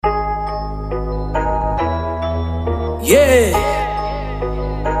Yeah.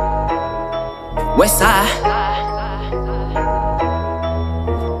 Westside.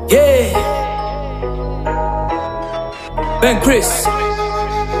 Yeah. Ben Chris.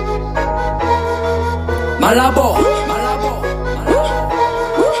 Malabo.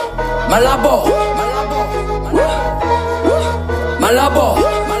 Malabo. Malabo.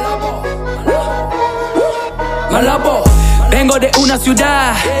 Malabo. Vengo de una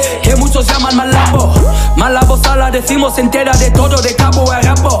ciudad que muchos llaman Malabo. Malabo la decimos entera de todo, de cabo a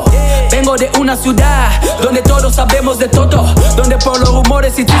rabo. Vengo de una ciudad donde todos sabemos de todo, donde por los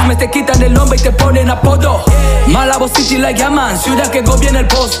rumores y chismes te quitan el nombre y te ponen apodo. Malabo City la llaman, ciudad que gobierna el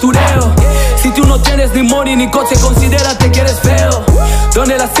postureo. Si tú no tienes ni money ni coche, considérate que eres feo.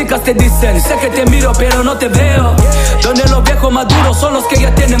 Donde las chicas te dicen, sé que te miro pero no te veo. Donde los viejos maduros son los que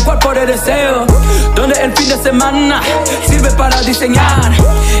ya tienen cuerpo de deseo. Donde el fin de semana sirve para diseñar,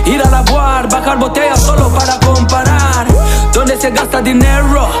 ir a lavar, bajar botellas solo para comparar. Donde se gasta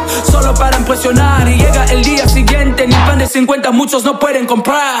dinero solo para impresionar y llega el día siguiente, ni pan de 50 muchos no pueden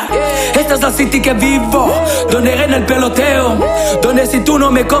comprar. Esta es la city que vivo, donde reina el peloteo. Donde si tú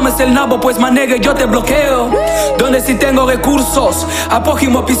no me comes el nabo, pues manegue yo te bloqueo. Donde si tengo recursos,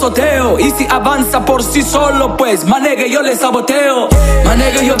 apójimo pisoteo. Y si avanza por sí solo, pues manegue yo le saboteo.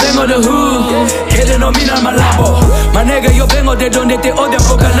 Manegue yo vengo de hood, que denominan Malabo. Manegue yo vengo de donde te odian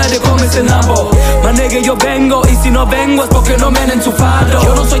porque nadie come ese nabo. Manegue yo vengo y si no vengo es porque no me han enchufado.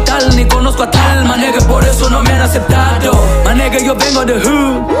 Yo no soy tal ni conozco a tal, manegue por eso no me han aceptado. Manegue yo vengo de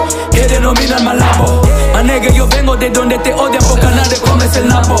hood, que denominan Malabo. Manegue yo vengo de donde te odian porque nadie come ese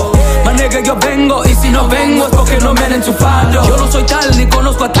nabo. Manegue yo vengo y si no vengo es porque no me han enchufado. Yo no soy tal ni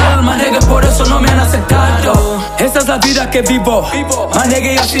conozco a tal, manegue por eso no me han aceptado. Esta es la vida que vivo,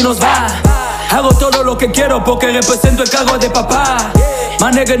 manegue y así nos va. Hago todo lo que quiero porque represento el cargo de papá.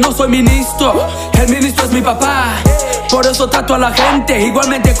 Manegue no soy ministro, el ministro es mi papá. Por eso trato a la gente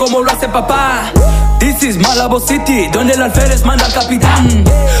igualmente como lo hace papá. This is Malabo City, donde el alférez manda al capitán.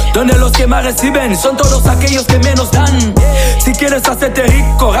 Donde los que más reciben son todos aquellos que menos dan. Si quieres hacerte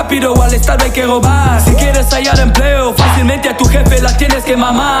rico, rápido o al estado hay que robar. Si quieres hallar empleo, fácilmente a tu jefe la tienes que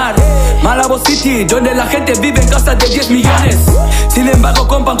mamar. Malabo City, donde la gente vive en casas de 10 millones. Sin embargo,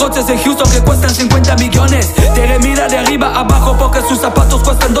 compran coches en Houston que cuestan 50 millones. Te mira de arriba abajo porque sus zapatos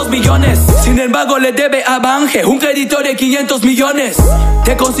cuestan 2 millones. Sin embargo, le debe a Bange un crédito de 500 millones.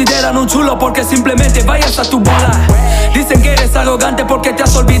 Te consideran un chulo porque simplemente vayas a tu bola. Dicen que eres arrogante porque te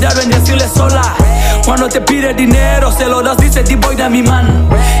has olvidado en decirle sola. Cuando te pide dinero se lo das, dice D-boy de mi man.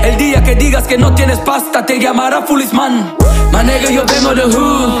 El día que digas que no tienes pasta te llamará Fulisman. Manegue yo vengo de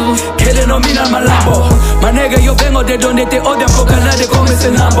hood, que denominan Malabo. Manegue yo vengo de donde te odian porque nadie come ese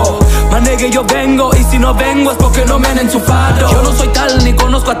nabo. Manegue yo vengo y si no vengo es porque no me han enchufado. Yo no soy tal ni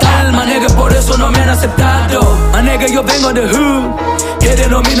conozco a tal, manegue por eso no me han aceptado. Manegue yo vengo de hood, que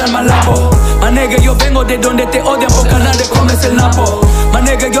denominan Malabo. Manegue yo vengo de donde te odian porque nadie come ese nabo.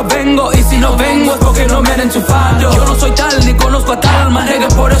 Manegue yo vengo y si no vengo es porque no me han enchufado. Yo no soy tal ni conozco a tal, manegue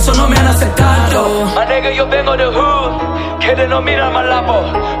por eso no me han aceptado. Manegue yo vengo de hood, que denominan Malabo.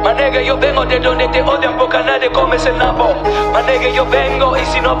 Manegue yo vengo de donde te odian porque nadie come ese nabo. Manegue yo vengo y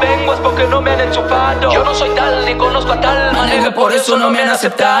si no vengo es porque no me han enchufado. Yo no soy tal ni conozco a tal, manegue por eso no me han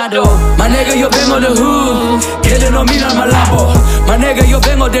aceptado. Manegue yo vengo de hood, que denominan Malabo. Manegue yo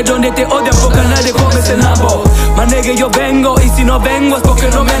vengo de donde te odian porque nadie come ese nabo. Manegue yo vengo y si no vengo es porque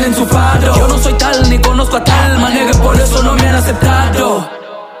no me han enchufado. Yo no soy tal ni conozco a tal, manegue por eso no me han aceptado.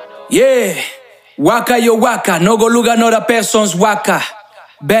 Yeah. Waka yo waka, no go lugar no the persons waka.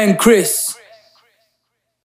 Ben Chris.